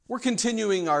We're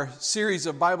continuing our series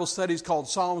of Bible studies called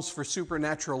Psalms for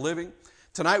Supernatural Living.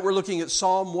 Tonight we're looking at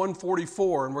Psalm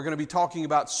 144, and we're going to be talking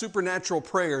about supernatural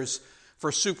prayers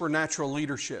for supernatural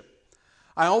leadership.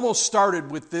 I almost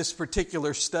started with this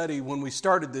particular study when we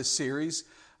started this series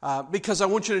because I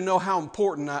want you to know how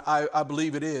important I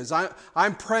believe it is.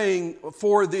 I'm praying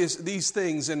for these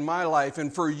things in my life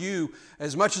and for you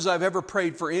as much as I've ever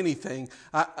prayed for anything.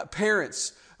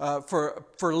 Parents, for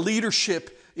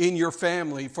leadership in your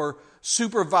family, for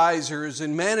supervisors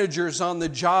and managers on the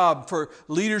job, for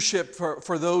leadership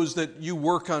for those that you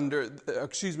work under,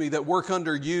 that work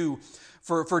under you.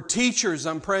 For teachers,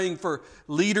 I'm praying for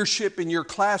leadership in your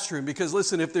classroom because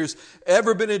listen, if there's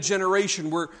ever been a generation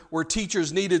where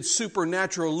teachers needed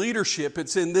supernatural leadership,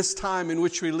 it's in this time in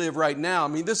which we live right now. I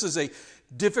mean, this is a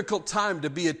difficult time to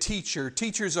be a teacher.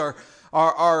 Teachers are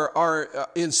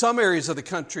in some areas of the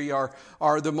country are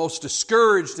the most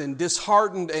discouraged and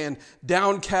disheartened and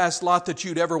downcast lot that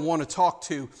you'd ever want to talk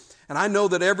to. And I know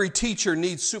that every teacher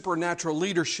needs supernatural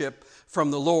leadership from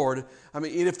the Lord. I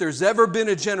mean, if there's ever been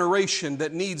a generation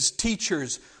that needs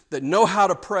teachers that know how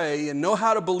to pray and know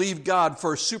how to believe God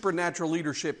for supernatural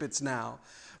leadership, it's now.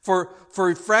 For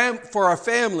our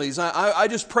families, I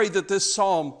just pray that this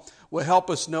psalm will help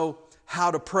us know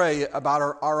how to pray about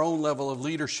our own level of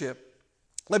leadership.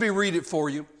 Let me read it for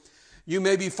you. You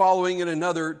may be following in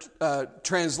another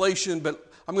translation,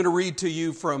 but I'm going to read to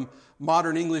you from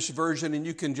Modern English Version, and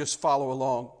you can just follow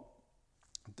along.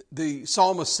 The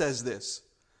psalmist says this: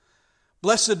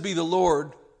 "Blessed be the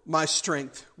Lord, my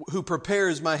strength, who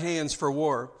prepares my hands for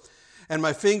war and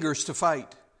my fingers to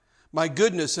fight. My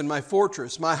goodness and my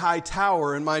fortress, my high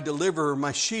tower and my deliverer,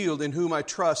 my shield in whom I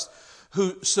trust,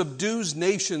 who subdues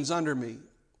nations under me.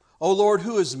 O Lord,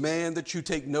 who is man that you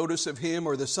take notice of him,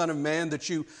 or the son of man that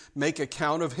you make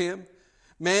account of him?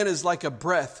 Man is like a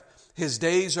breath. His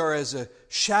days are as a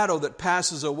shadow that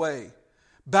passes away.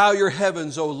 Bow your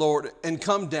heavens, O Lord, and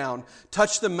come down.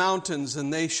 Touch the mountains,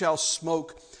 and they shall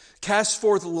smoke. Cast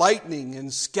forth lightning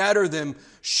and scatter them.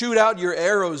 Shoot out your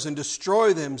arrows and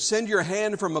destroy them. Send your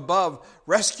hand from above.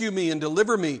 Rescue me and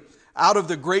deliver me out of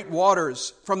the great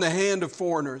waters, from the hand of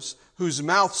foreigners, whose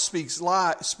mouth speaks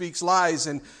lies,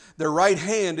 and their right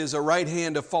hand is a right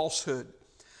hand of falsehood.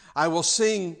 I will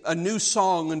sing a new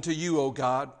song unto you, O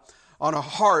God. On a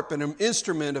harp and an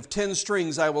instrument of 10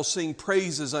 strings I will sing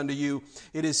praises unto you.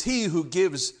 It is he who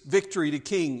gives victory to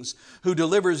kings, who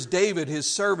delivers David his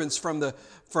servants from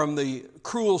the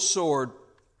cruel sword.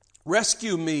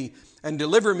 Rescue me and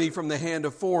deliver me from the hand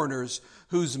of foreigners,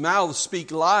 whose mouths speak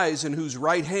lies and whose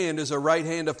right hand is a right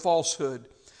hand of falsehood.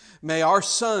 May our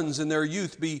sons in their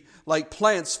youth be like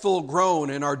plants full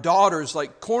grown, and our daughters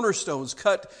like cornerstones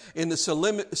cut in the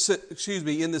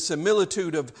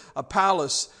similitude of a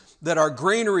palace, that our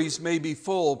granaries may be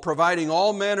full, providing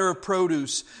all manner of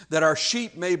produce, that our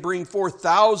sheep may bring forth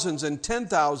thousands and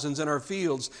 10,000s in our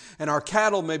fields, and our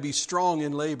cattle may be strong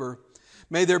in labor.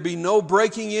 May there be no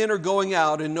breaking in or going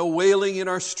out, and no wailing in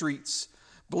our streets.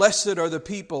 Blessed are the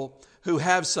people who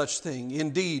have such thing.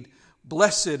 Indeed,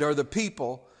 blessed are the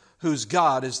people whose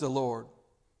God is the Lord."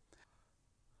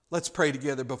 Let's pray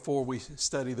together before we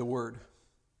study the Word.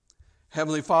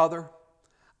 Heavenly Father,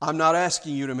 I'm not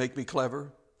asking you to make me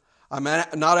clever. I'm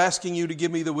not asking you to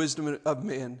give me the wisdom of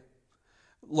men.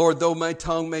 Lord, though my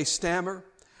tongue may stammer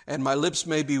and my lips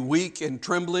may be weak and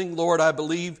trembling, Lord, I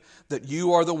believe that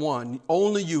you are the one.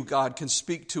 Only you, God, can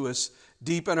speak to us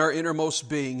deep in our innermost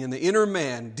being, in the inner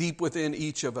man, deep within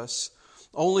each of us.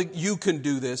 Only you can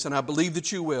do this, and I believe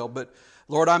that you will. But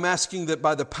Lord, I'm asking that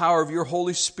by the power of your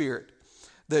Holy Spirit,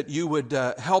 that you would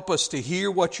help us to hear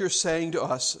what you're saying to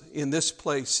us in this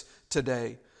place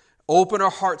today. Open our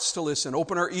hearts to listen.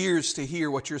 Open our ears to hear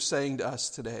what you're saying to us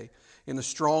today. In the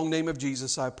strong name of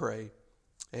Jesus, I pray.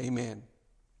 Amen.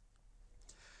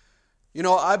 You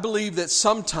know, I believe that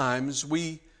sometimes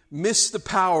we miss the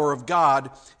power of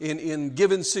God in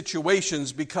given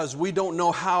situations because we don't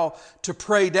know how to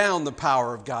pray down the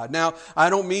power of God. Now, I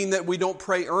don't mean that we don't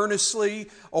pray earnestly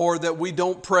or that we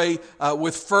don't pray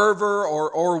with fervor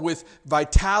or with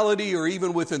vitality or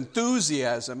even with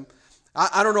enthusiasm.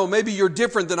 I don't know, maybe you're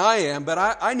different than I am, but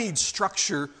I need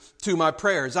structure to my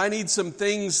prayers. I need some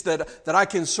things that I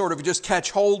can sort of just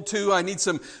catch hold to. I need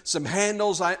some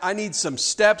handles. I need some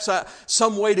steps,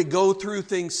 some way to go through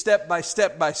things step by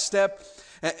step by step.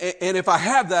 And if I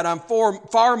have that, I'm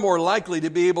far more likely to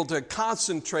be able to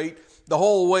concentrate the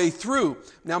whole way through.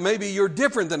 Now, maybe you're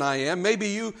different than I am. Maybe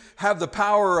you have the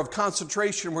power of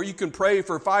concentration where you can pray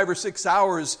for 5 or 6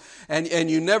 hours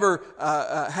and you never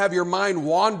have your mind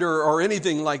wander or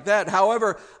anything like that.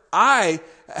 However, I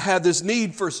have this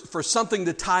need for something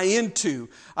to tie into.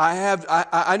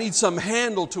 I need some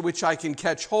handle to which I can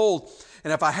catch hold.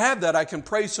 And if I have that, I can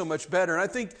pray so much better. And I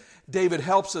think David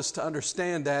helps us to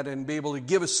understand that and be able to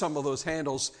give us some of those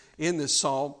handles in this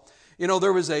psalm. You know,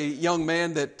 there was a young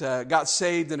man that got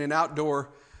saved in an outdoor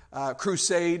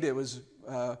crusade. It was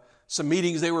some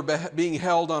meetings, they were being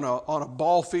held on a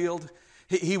ball field.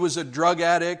 He was a drug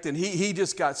addict, and he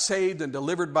just got saved and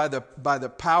delivered by the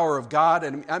power of God.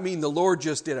 And I mean, the Lord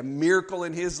just did a miracle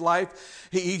in his life.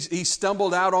 He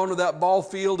stumbled out onto that ball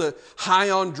field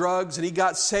high on drugs, and he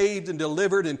got saved and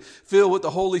delivered and filled with the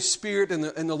Holy Spirit.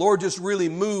 And the Lord just really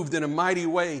moved in a mighty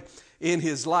way in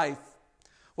his life.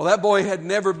 Well, that boy had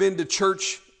never been to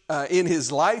church in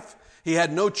his life. He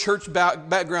had no church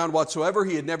background whatsoever.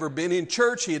 He had never been in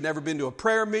church. He had never been to a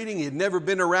prayer meeting. He had never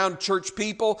been around church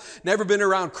people, never been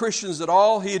around Christians at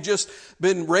all. He had just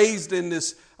been raised in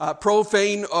this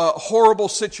profane, horrible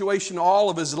situation all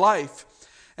of his life.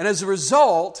 And as a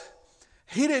result,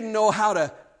 he didn't know how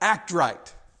to act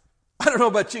right. I don't know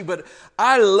about you, but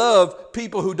I love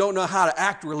people who don't know how to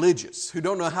act religious, who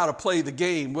don't know how to play the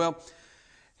game. Well,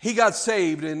 he got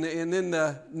saved, and then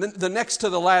the next to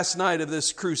the last night of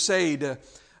this crusade,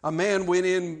 a man went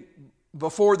in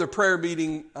before the prayer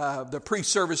meeting, the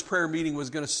pre-service prayer meeting was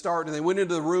going to start, and they went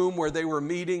into the room where they were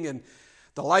meeting, and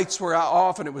the lights were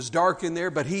off, and it was dark in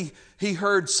there, but he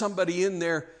heard somebody in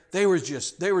there. They were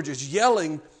just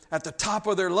yelling at the top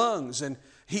of their lungs, and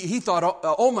he thought,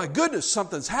 oh my goodness,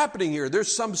 something's happening here.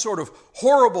 There's some sort of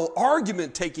horrible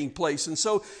argument taking place, and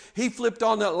so he flipped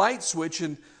on that light switch,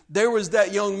 and there was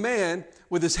that young man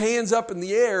with his hands up in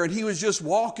the air, and he was just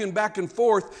walking back and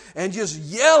forth and just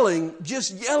yelling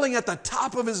at the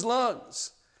top of his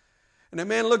lungs. And the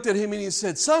man looked at him and he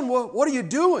said, "Son, what are you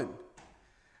doing?"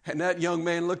 And that young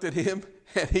man looked at him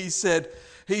and he said,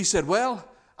 "Well,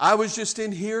 I was just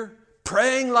in here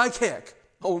praying like heck."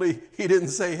 Only he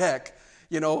didn't say heck.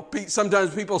 You know,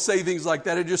 sometimes people say things like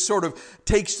that. It just sort of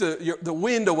takes the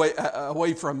wind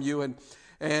away from you.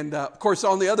 And of course,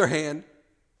 on the other hand,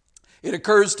 it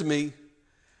occurs to me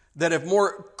that if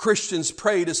more Christians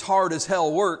prayed as hard as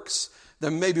hell works,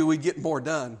 then maybe we'd get more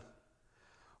done.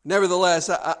 Nevertheless,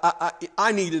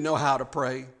 I need to know how to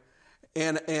pray.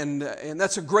 And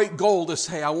that's a great goal to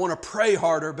say, I want to pray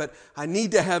harder, but I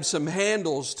need to have some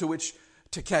handles to which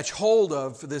to catch hold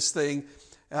of for this thing,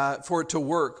 for it to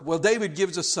work. Well, David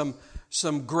gives us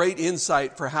some great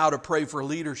insight for how to pray for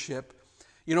leadership.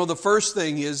 You know, the first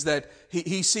thing is that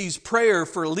he sees prayer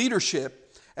for leadership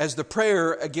as the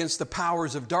prayer against the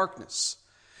powers of darkness.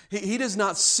 He does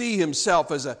not see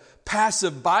himself as a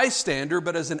passive bystander,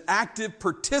 but as an active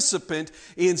participant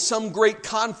in some great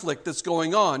conflict that's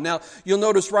going on. Now, you'll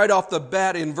notice right off the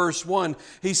bat in verse 1,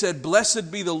 he said,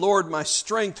 "Blessed be the Lord, my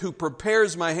strength, who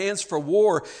prepares my hands for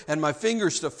war and my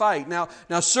fingers to fight." Now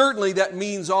certainly that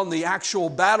means on the actual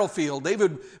battlefield.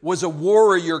 David was a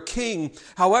warrior king.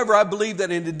 However, I believe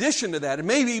that in addition to that, and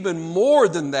maybe even more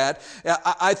than that,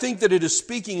 I think that it is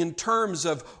speaking in terms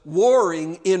of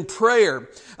warring in prayer.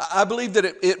 I believe that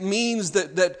it means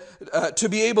that to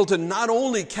be able to not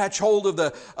only catch hold of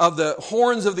the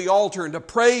horns of the altar and to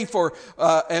pray for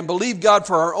and believe God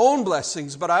for our own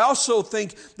blessings, but I also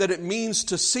think that it means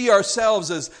to see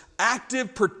ourselves as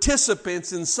active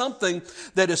participants in something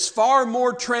that is far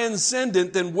more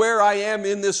transcendent than where I am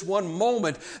in this one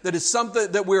moment. That is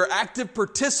something that we're active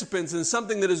participants in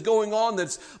something that is going on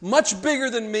that's much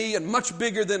bigger than me and much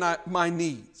bigger than my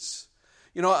needs.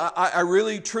 You know, I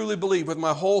really truly believe with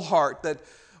my whole heart that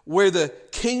where the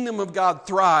kingdom of God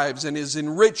thrives and is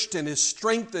enriched and is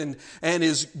strengthened and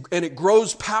it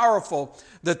grows powerful,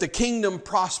 that the kingdom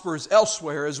prospers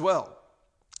elsewhere as well.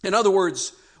 In other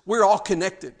words, we're all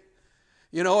connected.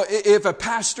 You know, if a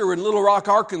pastor in Little Rock,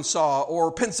 Arkansas,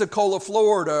 or Pensacola,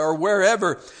 Florida, or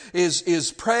wherever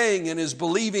is praying and is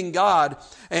believing God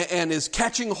and is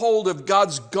catching hold of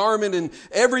God's garment and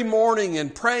every morning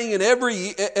and praying and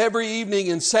every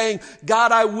evening and saying,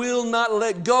 "God, I will not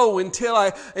let go until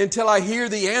I hear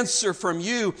the answer from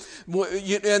you,"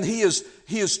 and He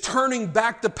is turning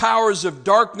back the powers of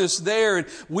darkness there, and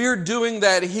we're doing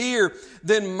that here,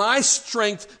 then my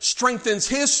strength strengthens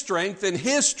His strength, and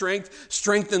His strength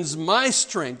strengthens my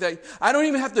strength. I don't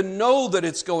even have to know that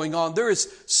it's going on. There is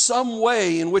some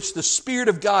way in which the Spirit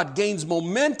of God gains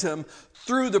momentum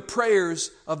through the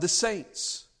prayers of the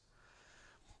saints.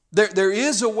 There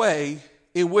is a way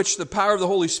in which the power of the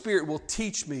Holy Spirit will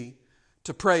teach me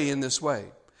to pray in this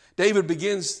way. David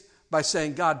begins by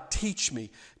saying, "God, teach me.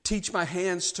 Teach my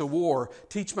hands to war.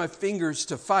 Teach my fingers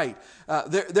to fight."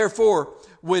 Therefore,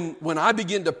 when I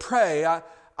begin to pray, I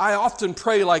often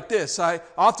pray like this. I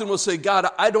often will say, "God,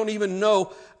 I don't even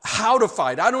know how to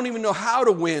fight. I don't even know how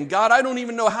to win. God, I don't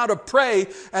even know how to pray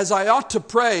as I ought to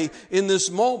pray in this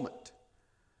moment.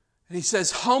 And he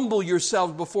says, humble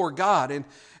yourselves before God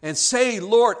and say,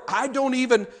 Lord, I don't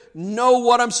even know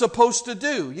what I'm supposed to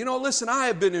do. You know, listen, I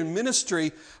have been in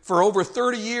ministry for over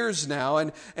 30 years now,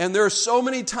 and there are so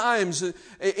many times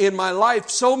in my life,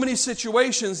 so many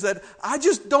situations that I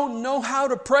just don't know how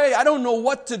to pray. I don't know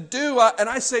what to do. And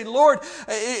I say, Lord,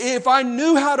 if I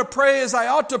knew how to pray as I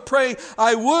ought to pray,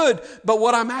 I would. But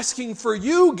what I'm asking for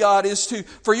you, God, is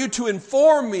for you to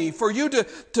inform me, for you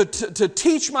to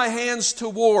teach my hands to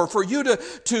war, for you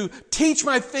to teach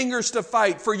my fingers to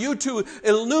fight, for you to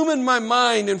illumine my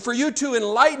mind, and for you to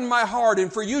enlighten my heart,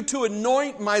 and for you to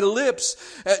anoint my lips.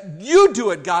 You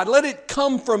do it, God. Let it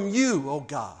come from you, oh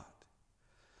God.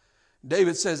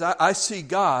 David says, I see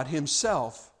God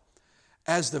himself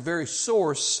as the very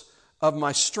source of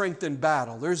my strength in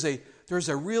battle. There's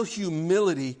a real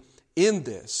humility in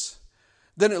this.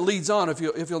 Then it leads on, if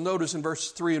you'll notice in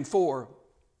verses 3 and 4.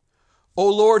 O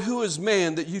Lord, who is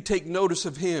man that you take notice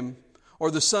of him, or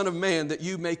the son of man that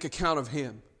you make account of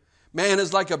him? Man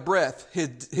is like a breath.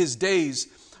 His days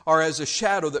are as a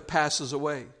shadow that passes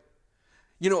away.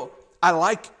 You know, I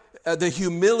like the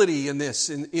humility in this,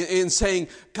 in saying,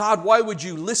 God, why would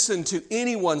you listen to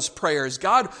anyone's prayers?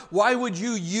 God, why would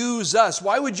you use us?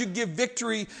 Why would you give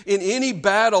victory in any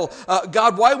battle?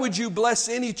 God, why would you bless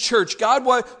any church? God,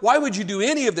 why would you do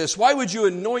any of this? Why would you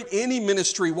anoint any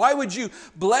ministry? Why would you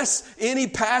bless any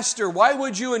pastor? Why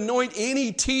would you anoint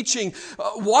any teaching?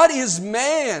 What is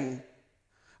man?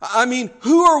 I mean,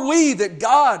 who are we that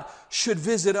God should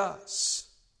visit us?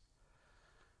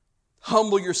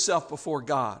 Humble yourself before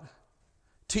God.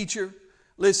 Teacher,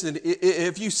 listen,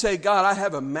 if you say, God, I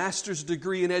have a master's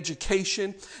degree in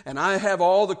education and I have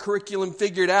all the curriculum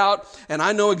figured out and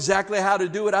I know exactly how to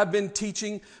do it. I've been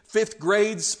teaching fifth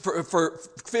grade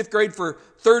for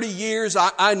 30 years.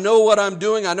 I know what I'm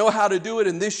doing. I know how to do it.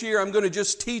 And this year I'm going to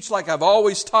just teach like I've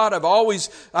always taught.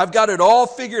 I've got it all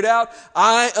figured out.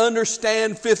 I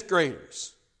understand fifth graders.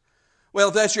 Well,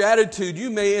 if that's your attitude, you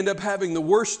may end up having the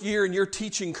worst year in your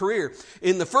teaching career.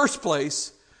 In the first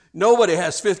place, nobody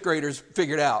has fifth graders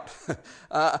figured out.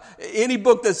 Any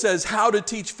book that says how to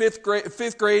teach fifth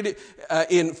grade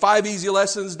in 5 easy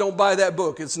lessons, don't buy that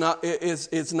book. It's not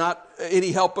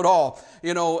any help at all.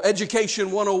 You know,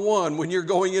 Education 101, when you're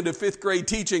going into fifth grade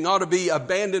teaching, ought to be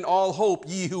abandon all hope,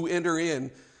 ye who enter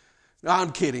in. Now,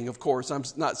 I'm kidding, of course. I'm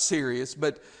not serious,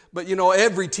 but you know,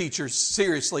 every teacher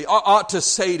seriously ought to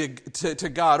say to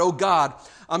God, oh God,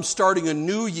 I'm starting a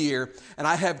new year and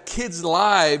I have kids'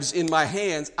 lives in my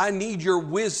hands. I need your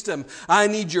wisdom. I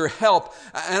need your help.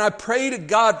 And I pray to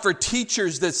God for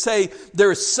teachers that say there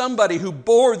is somebody who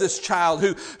bore this child,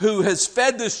 who has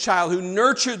fed this child, who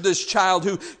nurtured this child,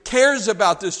 who cares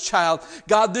about this child.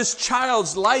 God, this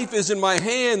child's life is in my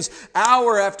hands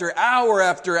hour after hour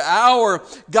after hour.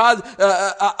 God,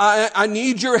 I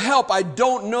need your help. I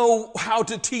don't know how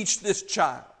to teach this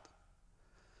child.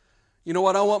 You know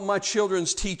what? I want my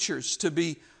children's teachers to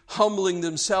be humbling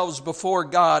themselves before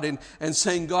God and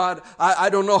saying, God, I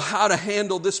don't know how to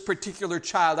handle this particular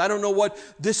child. I don't know what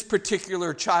this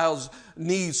particular child's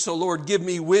needs. So Lord, give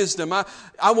me wisdom.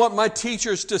 I want my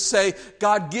teachers to say,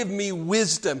 God, give me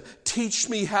wisdom. Teach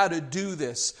me how to do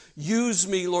this. Use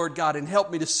me, Lord God, and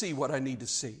help me to see what I need to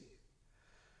see.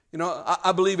 You know,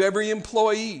 I believe every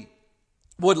employee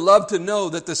would love to know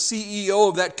that the CEO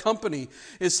of that company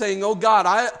is saying, oh God,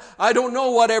 I don't know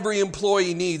what every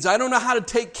employee needs. I don't know how to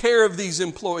take care of these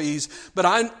employees, but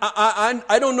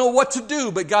I don't know what to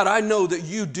do, but God, I know that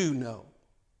you do know.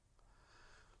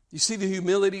 You see the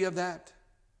humility of that?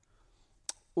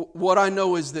 What I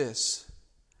know is this.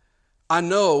 I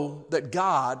know that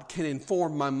God can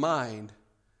inform my mind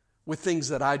with things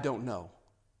that I don't know.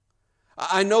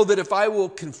 I know that if I will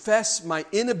confess my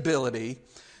inability,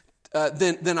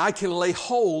 then I can lay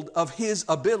hold of His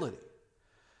ability.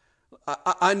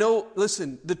 I know,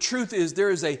 listen, the truth is there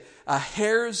is a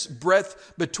hair's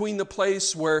breadth between the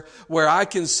place where I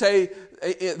can say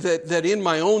that in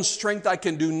my own strength I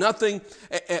can do nothing,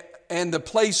 and the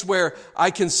place where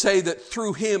I can say that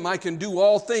through Him I can do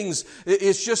all things.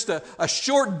 It's just a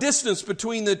short distance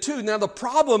between the two. Now the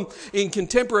problem in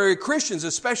contemporary Christians,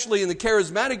 especially in the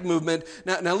charismatic movement,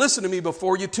 now listen to me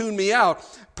before you tune me out,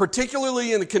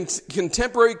 particularly in the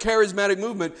contemporary charismatic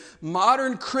movement,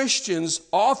 modern Christians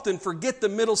often forget the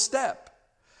middle step.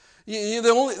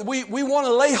 We want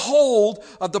to lay hold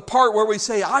of the part where we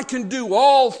say, I can do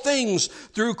all things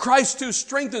through Christ who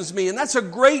strengthens me. And that's a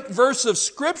great verse of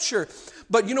Scripture.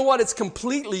 But you know what? It's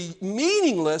completely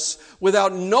meaningless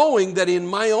without knowing that in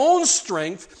my own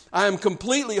strength, I am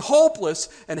completely hopeless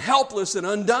and helpless and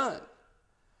undone.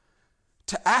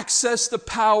 To access the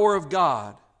power of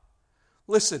God,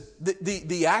 listen,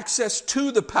 the access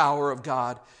to the power of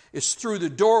God is through the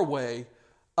doorway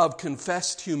of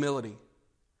confessed humility.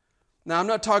 Now, I'm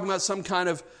not talking about some kind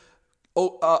of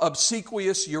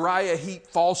obsequious Uriah Heep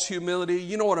false humility.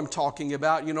 You know what I'm talking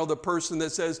about. You know, the person that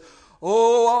says,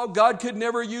 oh, God could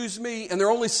never use me. And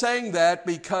they're only saying that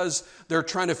because they're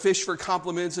trying to fish for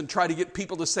compliments and try to get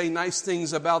people to say nice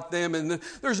things about them. And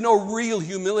there's no real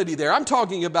humility there. I'm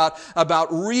talking about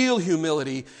real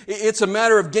humility. It's a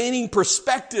matter of gaining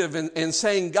perspective and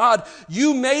saying, God,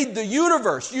 you made the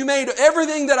universe. You made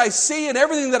everything that I see and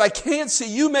everything that I can't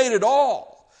see. You made it all.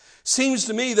 Seems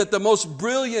to me that the most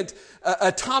brilliant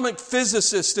atomic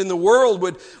physicist in the world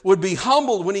would be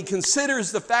humbled when he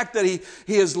considers the fact that he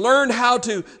has learned how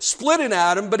to split an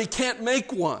atom, but he can't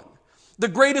make one. The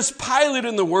greatest pilot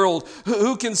in the world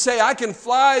who can say, I can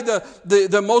fly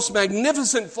the most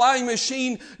magnificent flying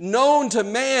machine known to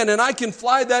man, and I can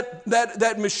fly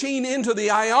that machine into the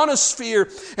ionosphere,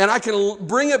 and I can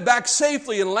bring it back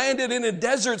safely and land it in a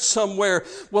desert somewhere.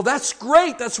 Well, that's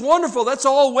great. That's wonderful. That's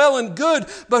all well and good.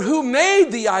 But who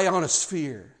made the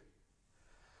ionosphere?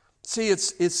 See,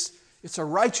 it's a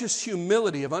righteous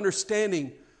humility of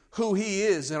understanding who He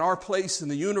is and our place in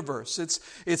the universe.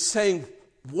 It's saying,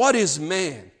 what is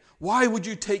man? Why would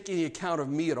you take any account of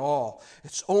me at all?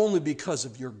 It's only because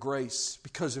of your grace,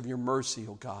 because of your mercy,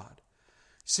 oh God.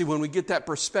 See, when we get that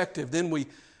perspective, then we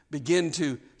begin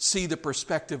to see the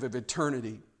perspective of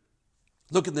eternity.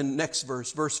 Look at the next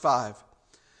verse, verse 5.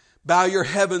 Bow your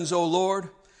heavens, O Lord,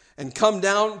 and come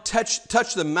down,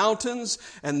 touch the mountains,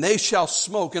 and they shall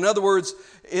smoke. In other words,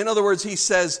 he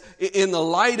says, in the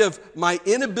light of my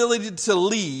inability to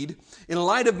lead,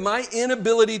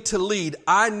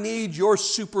 I need your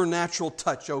supernatural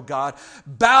touch, oh God.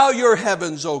 Bow your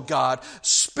heavens, oh God.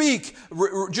 Speak,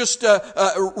 just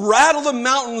rattle the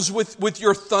mountains with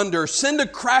your thunder. Send a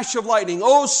crash of lightning.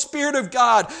 Oh, Spirit of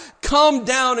God, come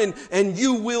down and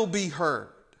you will be heard.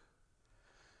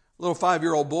 A little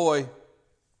 5-year-old boy,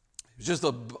 just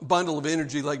a bundle of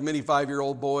energy like many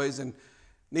 5-year-old boys, and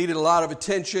needed a lot of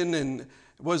attention, and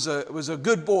was a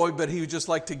good boy, but he just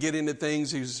liked to get into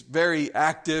things. He was very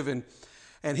active,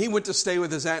 and he went to stay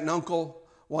with his aunt and uncle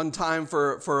one time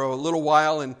for a little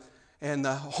while, and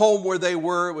the home where they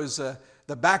were, it was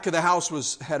the back of the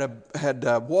house had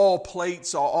wall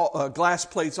plates, glass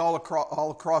plates all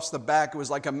across the back. It was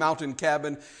like a mountain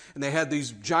cabin, and they had these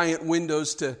giant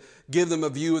windows to give them a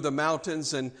view of the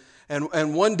mountains. And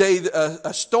one day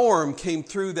a storm came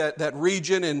through that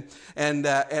region, and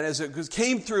as it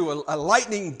came through, a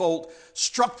lightning bolt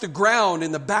struck the ground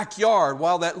in the backyard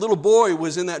while that little boy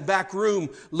was in that back room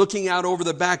looking out over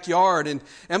the backyard. And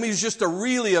I mean, it was just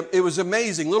it was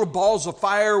amazing. Little balls of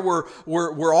fire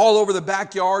were all over the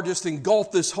backyard, just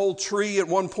engulfed this whole tree at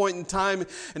one point in time.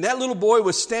 And that little boy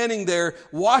was standing there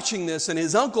watching this, and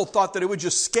his uncle thought that it would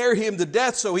just scare him to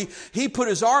death. So he put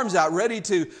his arms out ready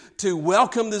to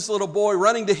welcome this little boy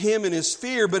running to him in his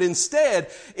fear. But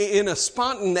instead, in a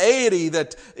spontaneity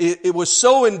that it was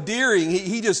so endearing,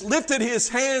 he just lifted his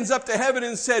hands up to heaven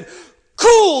and said,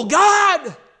 "Cool,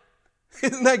 God!"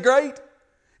 Isn't that great?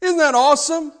 Isn't that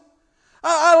awesome?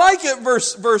 I like it.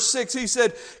 Verse 6, he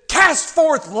said, "Cast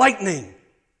forth lightning."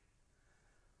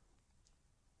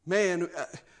 Man,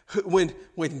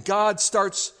 when God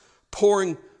starts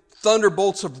pouring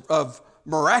thunderbolts of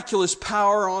miraculous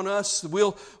power on us,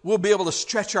 we'll be able to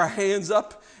stretch our hands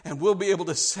up and we'll be able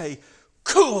to say,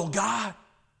 "Cool, God,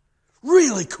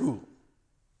 really cool."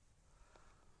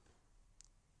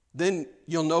 Then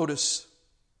you'll notice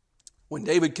when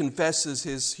David confesses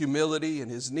his humility and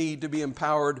his need to be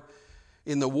empowered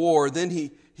in the war, then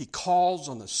he calls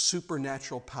on the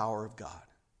supernatural power of God.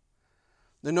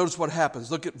 Then notice what happens.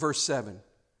 Look at verse 7.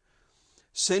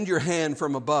 "Send your hand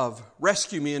from above,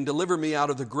 rescue me and deliver me out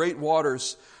of the great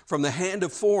waters, from the hand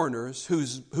of foreigners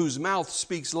whose mouth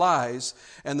speaks lies,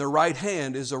 and their right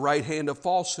hand is the right hand of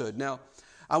falsehood." Now,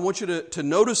 I want you to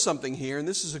notice something here, and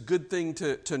this is a good thing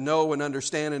to know and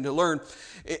understand and to learn.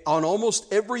 On almost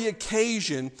every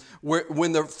occasion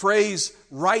when the phrase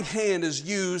right hand is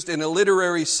used in a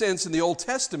literary sense in the Old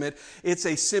Testament, it's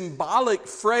a symbolic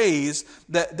phrase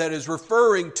that is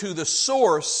referring to the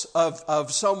source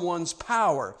of someone's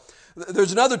power.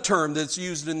 There's another term that's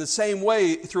used in the same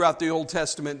way throughout the Old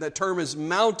Testament. That term is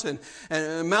mountain.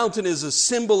 And a mountain is a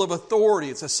symbol of authority.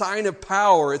 It's a sign of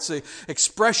power. It's the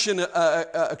expression,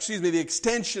 the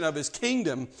extension of his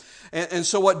kingdom. And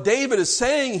so what David is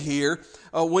saying here,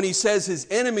 when he says his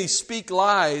enemies speak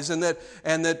lies, and that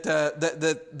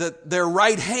their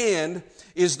right hand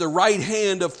is the right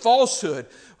hand of falsehood.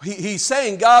 He's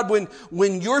saying, God,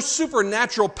 when your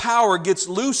supernatural power gets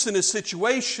loose in a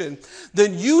situation,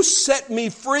 then you set me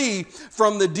free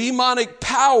from the demonic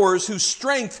powers whose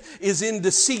strength is in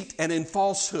deceit and in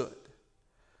falsehood.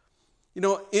 You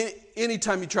know,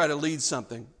 anytime you try to lead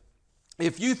something,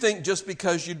 if you think just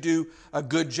because you do a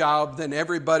good job, then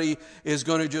everybody is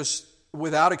going to just,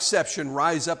 without exception,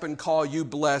 rise up and call you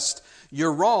blessed,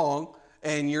 you're wrong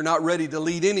and you're not ready to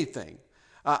lead anything.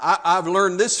 I've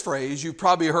learned this phrase. You've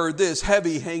probably heard this: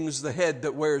 heavy hangs the head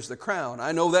that wears the crown.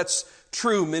 I know that's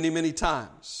true many, many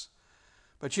times.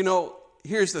 But you know,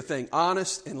 here's the thing.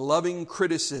 Honest and loving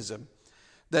criticism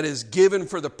that is given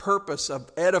for the purpose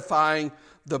of edifying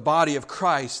the body of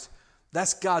Christ,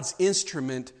 that's God's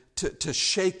instrument to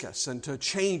shake us and to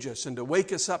change us and to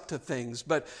wake us up to things.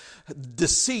 But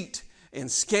deceit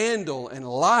and scandal and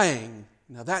lying,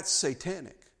 now that's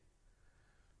satanic.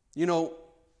 You know,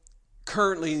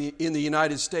 currently in the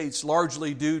United States,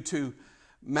 largely due to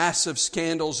massive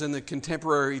scandals in the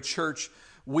contemporary church,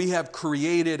 we have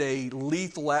created a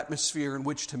lethal atmosphere in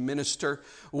which to minister.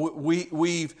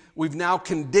 We've now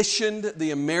conditioned the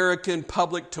American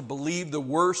public to believe the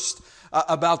worst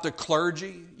about the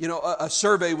clergy. You know, a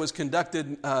survey was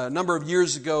conducted a number of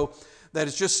years ago that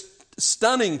is just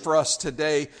stunning for us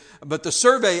today. But the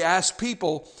survey asked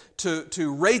people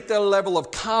to rate their level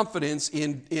of confidence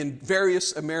in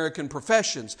various American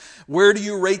professions. Where do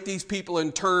you rate these people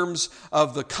in terms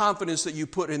of the confidence that you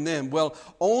put in them? Well,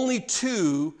 only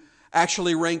 2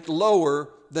 actually ranked lower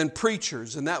than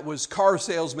preachers, and that was car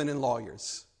salesmen and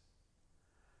lawyers.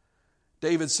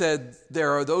 David said,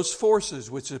 there are those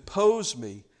forces which oppose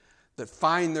me that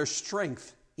find their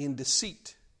strength in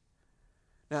deceit.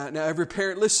 Now every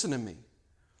parent, listen to me.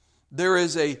 There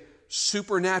is a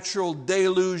supernatural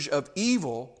deluge of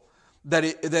evil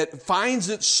that finds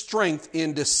its strength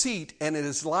in deceit, and it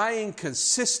is lying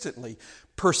consistently,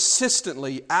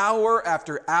 persistently, hour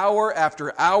after hour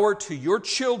after hour to your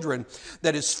children,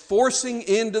 that is forcing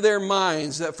into their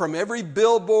minds that from every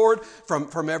billboard,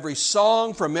 from every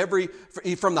song, from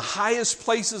the highest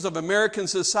places of American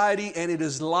society, and it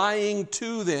is lying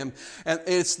to them. And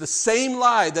it's the same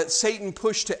lie that Satan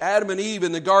pushed to Adam and Eve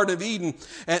in the Garden of Eden,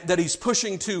 that he's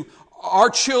pushing to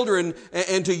our children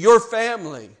and to your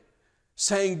family,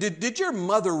 saying, did your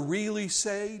mother really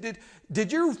say?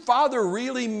 Did your father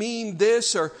really mean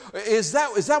this? Or is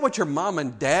that what your mom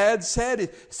and dad said?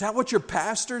 Is that what your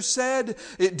pastor said?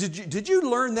 Did you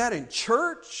learn that in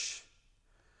church?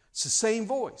 It's the same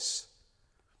voice.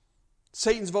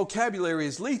 Satan's vocabulary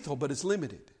is lethal, but it's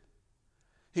limited.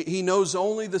 He knows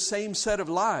only the same set of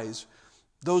lies.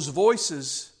 Those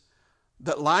voices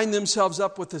that line themselves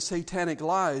up with the satanic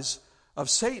lies of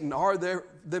Satan are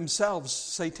themselves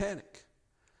satanic.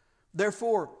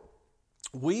 Therefore,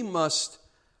 we must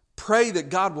pray that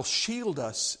God will shield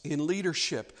us in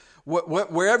leadership.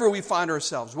 Wherever we find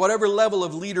ourselves, whatever level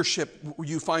of leadership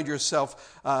you find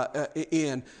yourself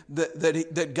in,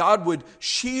 that God would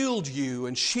shield you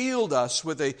and shield us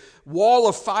with a wall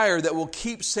of fire that will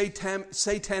keep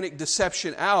satanic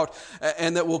deception out,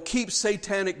 and that will keep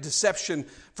satanic deception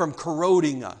from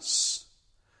corroding us.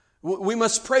 We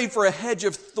must pray for a hedge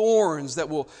of thorns that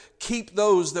will keep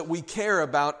those that we care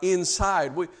about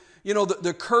inside. You know,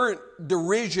 the current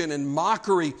derision and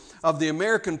mockery of the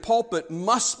American pulpit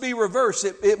must be reversed.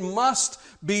 It must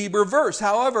be reversed.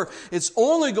 However, it's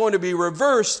only going to be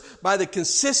reversed by the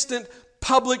consistent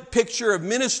public picture of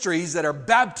ministries that are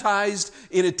baptized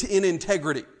in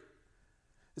integrity.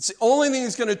 It's the only thing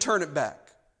that's going to turn it back.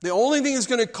 The only thing that's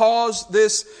going to cause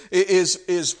this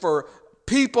is for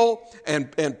people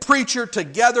and preacher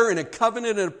together in a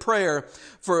covenant and a prayer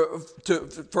for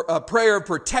a prayer of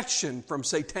protection from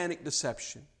satanic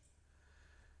deception.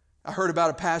 I heard about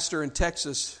a pastor in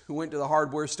Texas who went to the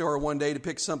hardware store one day to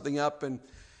pick something up, and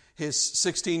his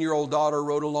 16-year-old daughter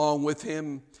rode along with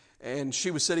him, and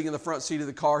she was sitting in the front seat of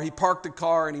the car. He parked the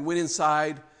car and he went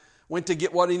inside, went to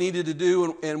get what he needed to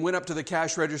do, and went up to the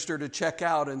cash register to check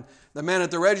out. And the man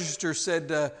at the register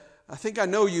said, I think I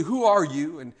know you. Who are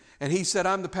you? And he said,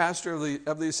 I'm the pastor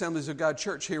of the Assemblies of God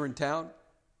Church here in town.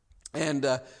 And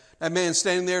that man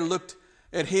standing there looked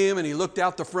at him, and he looked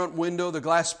out the front window, the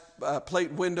glass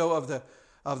plate window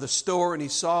of the store, and he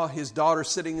saw his daughter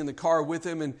sitting in the car with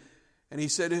him. And he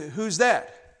said, who's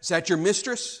that? Is that your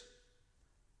mistress?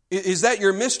 Is that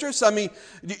your mistress? I mean,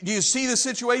 do you see the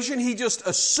situation? He just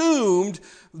assumed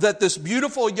that this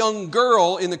beautiful young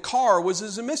girl in the car was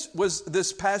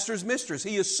this pastor's mistress.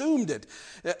 He assumed it.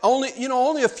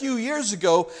 Only a few years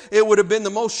ago, it would have been the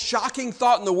most shocking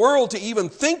thought in the world to even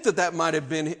think that might have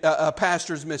been a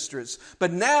pastor's mistress.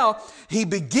 But now, he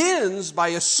begins by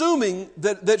assuming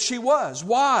that she was.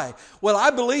 Why? Well, I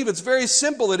believe it's very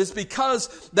simple. That it's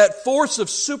because that force of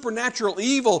supernatural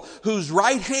evil, whose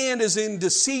right hand is in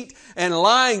deceit and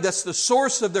lying, that's the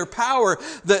source of their power,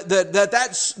 that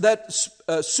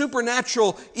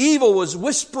supernatural evil was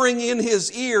whispering in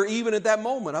his ear even at that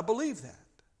moment. I believe that.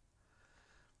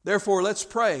 Therefore, let's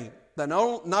pray that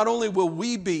not only will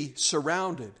we be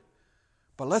surrounded,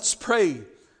 but let's pray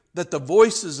that the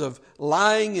voices of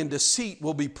lying and deceit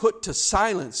will be put to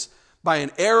silence by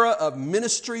an era of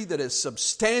ministry that is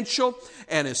substantial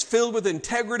and is filled with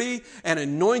integrity and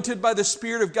anointed by the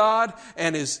Spirit of God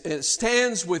and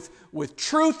stands with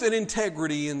truth and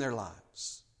integrity in their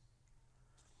lives.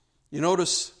 You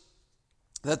notice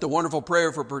that the wonderful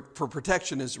prayer for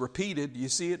protection is repeated. You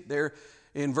see it there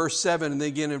in verse 7 and then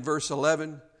again in verse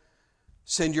 11.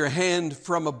 Send your hand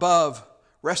from above.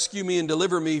 Rescue me and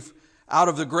deliver me out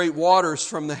of the great waters,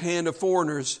 from the hand of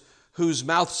foreigners, whose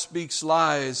mouth speaks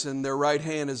lies and their right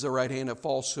hand is the right hand of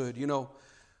falsehood. You know,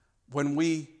 when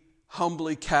we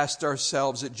humbly cast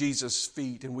ourselves at Jesus'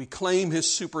 feet and we claim His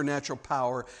supernatural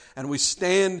power and we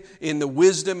stand in the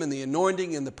wisdom and the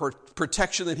anointing and the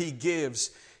protection that He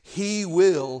gives, He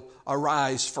will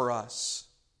arise for us.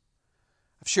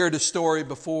 I've shared a story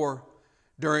before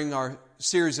during our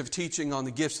series of teaching on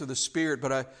the gifts of the Spirit,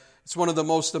 but it's one of the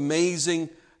most amazing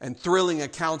and thrilling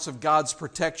accounts of God's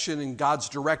protection and God's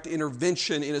direct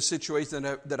intervention in a situation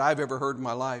that I've ever heard in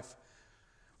my life.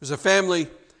 It was a family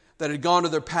that had gone to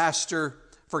their pastor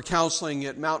for counseling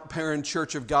at Mount Perrin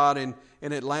Church of God in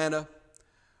Atlanta.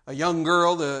 A young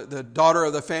girl, the daughter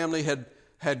of the family,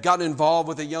 had gotten involved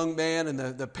with a young man, and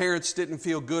the parents didn't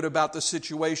feel good about the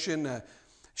situation.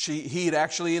 He had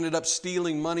actually ended up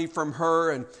stealing money from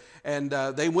her, and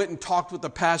they went and talked with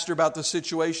the pastor about the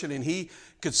situation, and he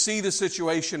could see the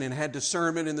situation and had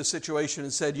discernment in the situation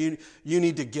and said, you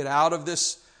need to get out of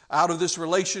this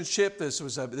relationship. This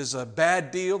is a bad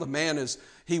deal. The man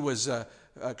was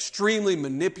extremely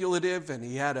manipulative, and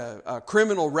he had a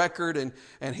criminal record,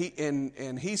 and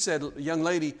he said, young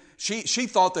lady, she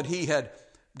thought that he had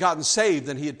gotten saved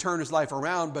and he had turned his life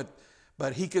around,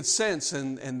 but he could sense,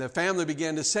 and the family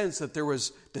began to sense that there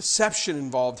was deception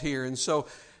involved here. And so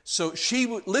she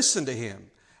listened to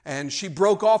him, and she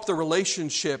broke off the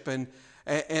relationship.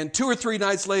 And 2 or 3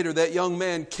 nights later, that young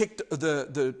man kicked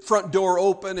the front door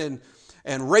open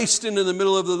and raced into the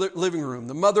middle of the living room.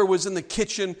 The mother was in the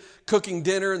kitchen cooking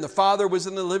dinner, and the father was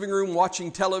in the living room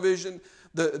watching television.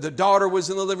 The daughter was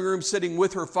in the living room sitting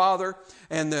with her father,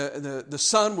 and the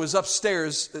son was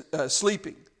upstairs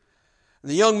sleeping. And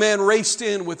the young man raced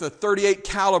in with a .38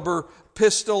 caliber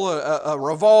pistol, a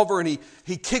revolver, and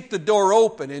he kicked the door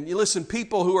open. And you listen,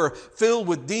 people who are filled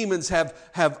with demons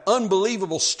have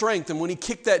unbelievable strength. And when he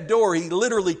kicked that door, he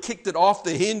literally kicked it off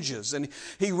the hinges. And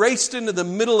he raced into the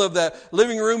middle of the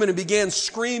living room and he began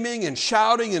screaming and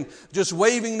shouting and just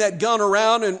waving that gun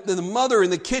around. And the mother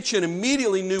in the kitchen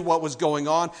immediately knew what was going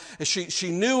on. And she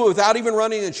knew without even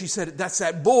running, and she said, "That's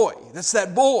that boy. That's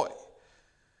that boy."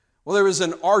 Well, there was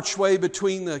an archway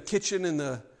between the kitchen and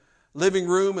the living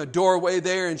room, a doorway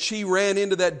there, and she ran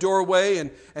into that doorway, and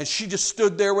she just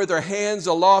stood there with her hands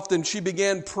aloft, and she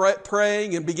began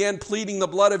praying and began pleading the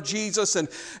blood of Jesus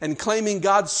and claiming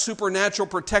God's supernatural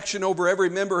protection over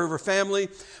every member of her family.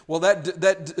 Well,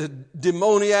 that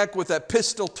demoniac with that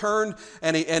pistol turned,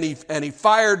 and he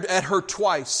fired at her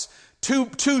twice.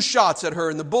 Two shots at her,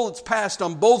 and the bullets passed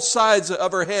on both sides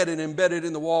of her head and embedded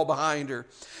in the wall behind her.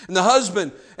 And the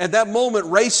husband, at that moment,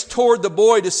 raced toward the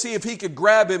boy to see if he could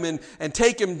grab him and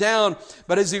take him down.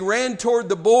 But as he ran toward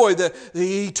the boy,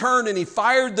 he turned and he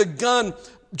fired the gun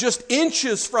just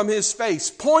inches from his face,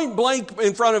 point blank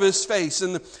in front of his face.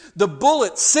 And the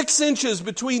bullet, 6 inches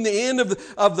between the end of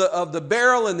the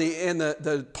barrel and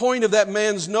the point of that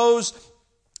man's nose,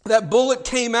 that bullet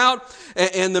came out,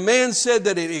 and the man said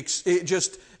that it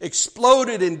just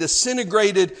exploded and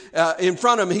disintegrated in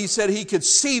front of him. He said he could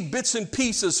see bits and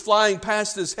pieces flying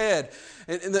past his head.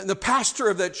 And the pastor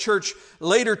of that church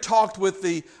later talked with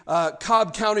the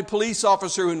Cobb County police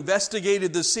officer who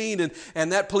investigated the scene.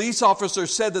 And that police officer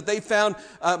said that they found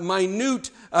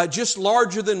minute, just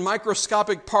larger than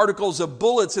microscopic particles of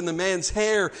bullets in the man's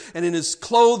hair and in his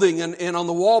clothing and on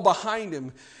the wall behind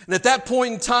him. And at that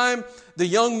point in time, the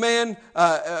young man,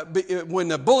 when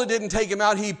the bullet didn't take him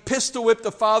out, he pistol whipped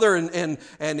the father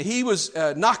and he was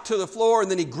knocked to the floor.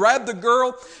 And then he grabbed the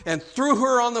girl and threw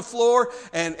her on the floor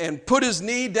and put his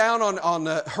knee down on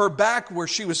her back where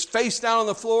she was face down on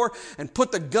the floor and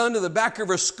put the gun to the back of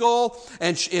her skull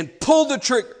and pulled the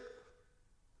trigger.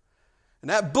 And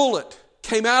that bullet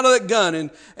came out of that gun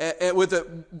and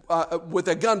with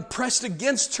a gun pressed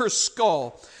against her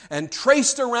skull and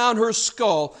traced around her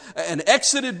skull and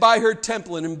exited by her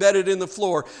temple and embedded in the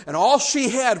floor. And all she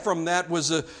had from that was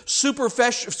a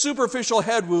superficial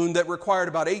head wound that required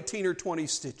about 18 or 20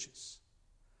 stitches.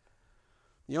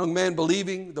 The young man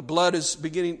believing the blood is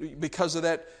beginning, because of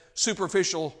that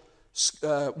superficial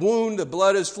wound, the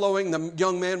blood is flowing. The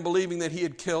young man believing that he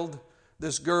had killed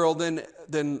this girl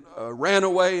then ran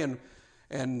away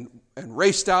and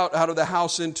raced out of the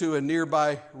house into a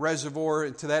nearby reservoir,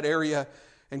 into that area,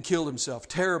 and killed himself.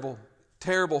 Terrible,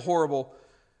 terrible, horrible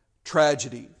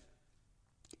tragedy.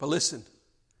 But listen,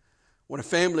 when a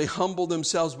family humbled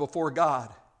themselves before God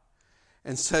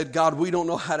and said, God, we don't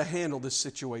know how to handle this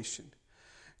situation.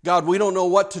 God, we don't know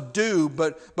what to do,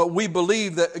 but we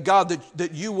believe that, God,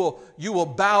 that you will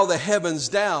bow the heavens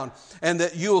down and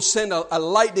that you will send a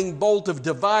lightning bolt of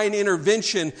divine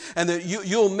intervention and that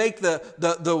you'll make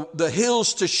the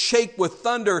hills to shake with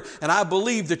thunder, and I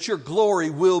believe that your glory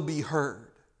will be heard.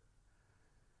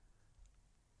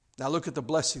 Now look at the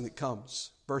blessing that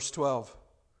comes. Verse 12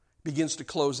 begins to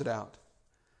close it out.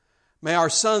 May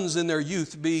our sons in their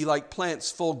youth be like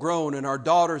plants full grown, and our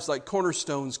daughters like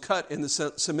cornerstones cut in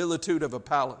the similitude of a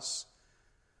palace.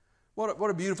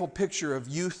 What a beautiful picture of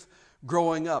youth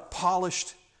growing up,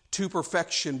 polished to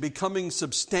perfection, becoming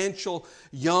substantial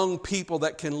young people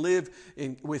that can live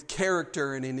with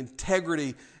character and in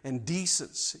integrity and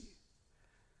decency.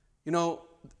 You know,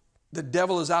 the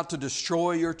devil is out to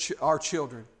destroy our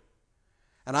children.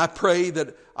 And I pray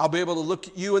that I'll be able to look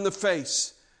at you in the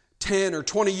face 10 or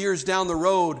 20 years down the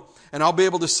road, and I'll be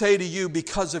able to say to you,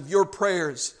 because of your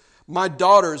prayers, my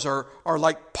daughters are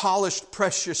like polished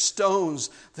precious stones.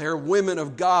 They're women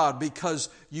of God because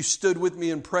you stood with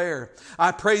me in prayer.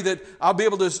 I pray that I'll be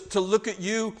able to look at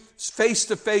you face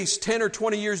to face 10 or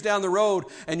 20 years down the road,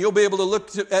 and you'll be able to look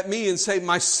at me and say,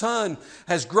 my son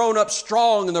has grown up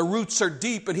strong and the roots are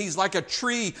deep and he's like a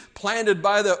tree planted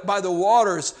by the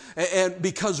waters, and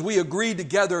because we agreed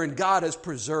together and God has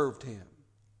preserved him.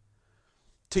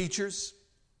 Teachers,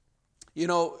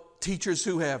 teachers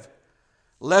who have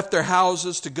left their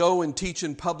houses to go and teach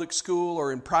in public school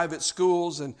or in private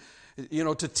schools and,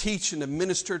 to teach and to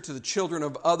minister to the children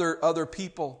of other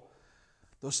people.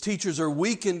 Those teachers are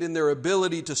weakened in their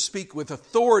ability to speak with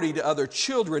authority to other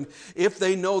children if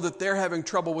they know that they're having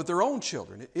trouble with their own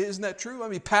children. Isn't that true? I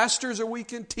mean, pastors are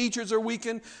weakened, teachers are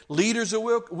weakened, leaders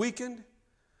are weakened.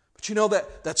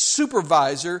 But that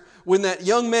supervisor, when that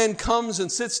young man comes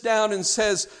and sits down and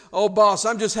says, oh boss,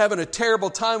 I'm just having a terrible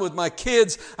time with my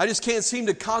kids. I just can't seem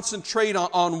to concentrate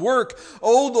on work.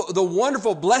 Oh, the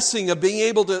wonderful blessing of being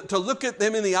able to look at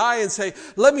them in the eye and say,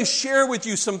 let me share with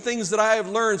you some things that I have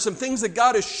learned, some things that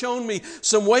God has shown me,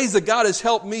 some ways that God has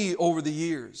helped me over the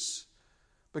years.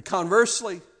 But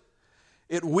conversely,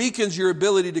 it weakens your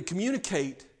ability to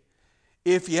communicate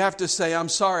if you have to say, I'm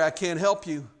sorry, I can't help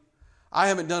you. I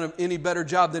haven't done any better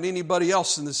job than anybody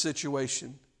else in this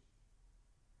situation.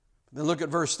 Then look at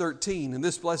verse 13, and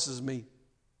this blesses me.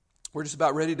 We're just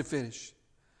about ready to finish.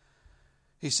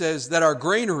 He says, that our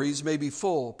granaries may be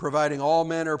full, providing all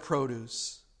manner of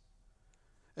produce.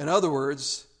 In other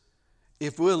words,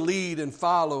 if we'll lead and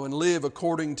follow and live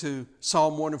according to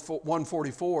Psalm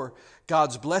 144,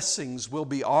 God's blessings will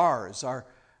be ours,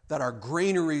 that our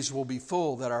granaries will be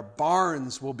full, that our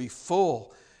barns will be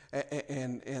full.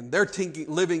 And they're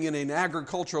living in an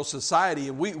agricultural society,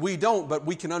 and we don't, but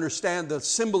we can understand the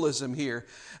symbolism here.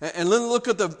 And then look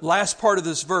at the last part of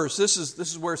this verse. This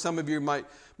is where some of you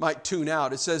might tune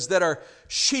out. It says that our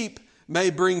sheep may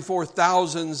bring forth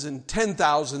thousands and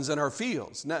 10,000s in our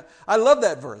fields. Now, I love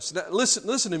that verse. Now,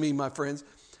 listen to me, my friends.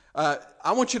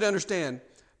 I want you to understand,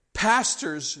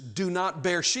 pastors do not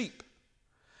bear sheep.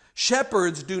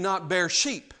 Shepherds do not bear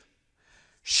sheep.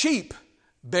 Sheep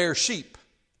bear sheep.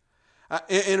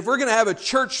 And if we're going to have a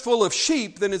church full of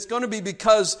sheep, then it's going to be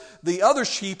because the other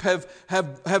sheep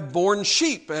have borne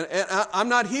sheep. And I'm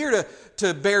not here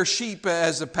to bear sheep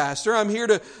as a pastor. I'm here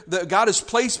God has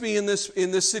placed me in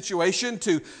this situation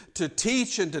to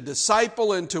teach and to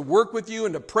disciple and to work with you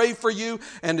and to pray for you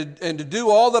and to do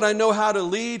all that I know how to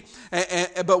lead.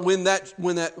 But when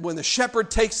the shepherd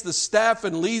takes the staff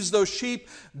and leads those sheep,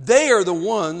 they are the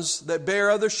ones that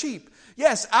bear other sheep.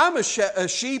 Yes, I'm a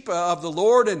sheep of the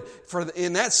Lord, and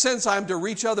in that sense, I'm to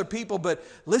reach other people. But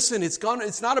listen,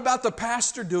 it's not about the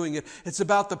pastor doing it. It's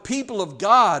about the people of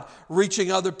God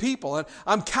reaching other people. And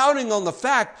I'm counting on the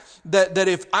fact that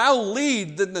if I'll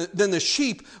lead, then the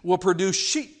sheep will produce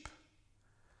sheep.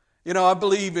 You know, I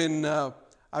believe in,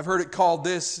 I've heard it called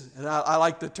this, and I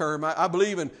like the term. I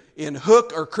believe in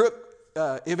hook or crook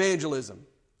evangelism.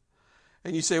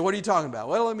 And you say, what are you talking about?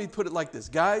 Well, let me put it like this.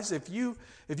 Guys, if you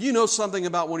know something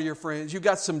about one of your friends, you've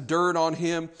got some dirt on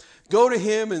him, go to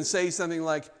him and say something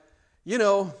like, you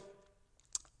know,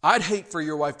 I'd hate for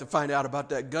your wife to find out about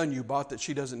that gun you bought that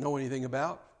she doesn't know anything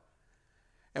about.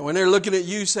 And when they're looking at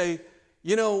you, say,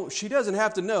 you know, she doesn't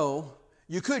have to know.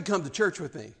 You could come to church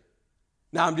with me.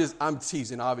 Now, I'm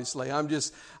teasing, obviously.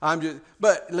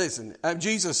 But listen,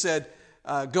 Jesus said,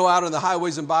 go out on the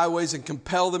highways and byways and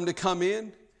compel them to come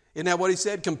in. Isn't that what he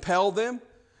said? Compel them?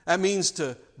 That means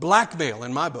to blackmail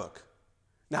in my book.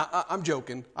 Now, I'm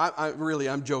joking.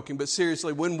 I'm joking. But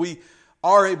seriously, when we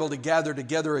are able to gather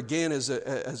together again as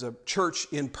a church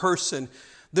in person,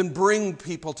 then bring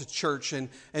people to church and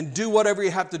do whatever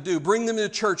you have to do. Bring them to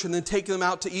church and then take them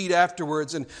out to eat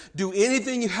afterwards and do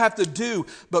anything you have to do,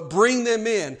 but bring them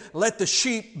in. Let the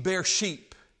sheep bear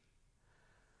sheep.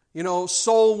 You know,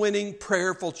 soul-winning,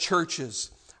 prayerful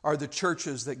churches are the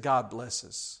churches that God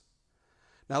blesses.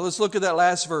 Now let's look at that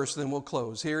last verse, then we'll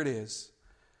close. Here it is.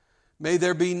 May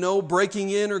there be no breaking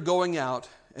in or going out,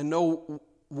 and no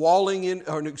wailing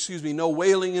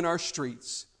in our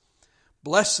streets.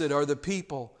 Blessed are the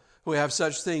people who have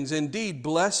such things. Indeed,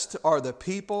 blessed are the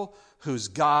people whose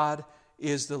God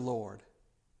is the Lord.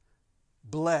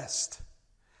 Blessed,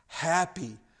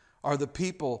 happy are the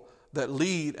people that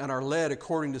lead and are led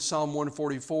according to Psalm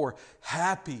 144.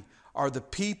 Happy are the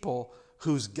people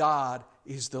whose God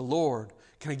is the Lord.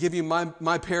 Can I give you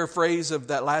my paraphrase of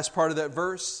that last part of that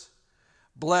verse?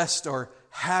 Blessed or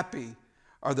happy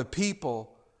are the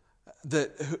people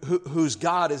whose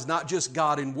God is not just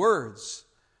God in words,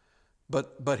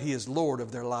 but He is Lord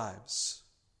of their lives.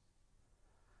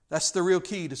 That's the real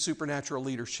key to supernatural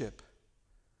leadership.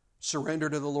 Surrender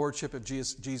to the Lordship of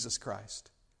Jesus Christ.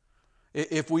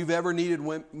 If we've ever needed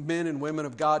men and women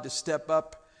of God to step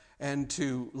up and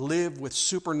to live with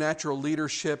supernatural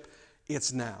leadership,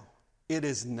 it's now. It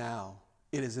is now.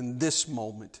 It is in this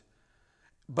moment.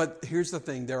 But here's the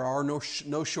thing. There are no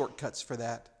shortcuts for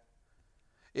that.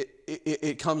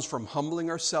 It comes from humbling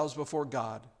ourselves before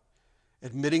God,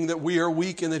 admitting that we are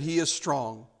weak and that He is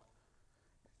strong,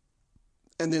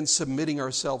 and then submitting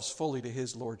ourselves fully to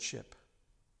His Lordship.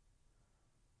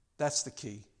 That's the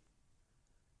key.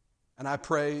 And I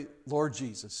pray, Lord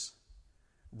Jesus,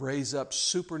 raise up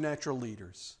supernatural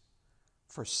leaders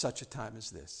for such a time as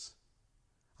this.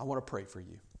 I want to pray for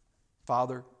you.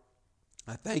 Father,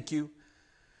 I thank you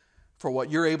for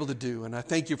what you're able to do, and I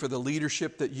thank you for the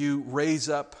leadership that you raise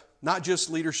up, not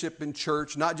just leadership in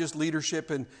church, not just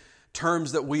leadership in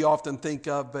terms that we often think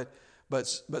of,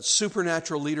 but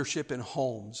supernatural leadership in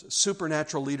homes,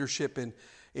 supernatural leadership in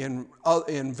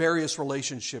various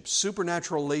relationships,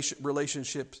 supernatural leadership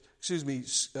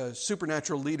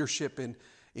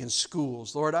in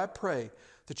schools. Lord, I pray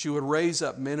that you would raise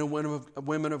up men and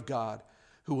women of God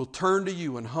who will turn to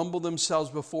you and humble themselves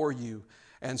before you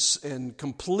and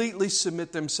completely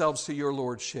submit themselves to your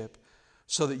lordship,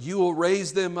 so that you will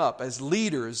raise them up as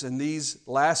leaders in these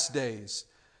last days.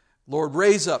 Lord,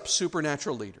 raise up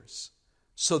supernatural leaders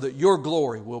so that your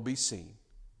glory will be seen.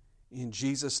 In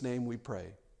Jesus' name we pray.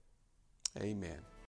 Amen.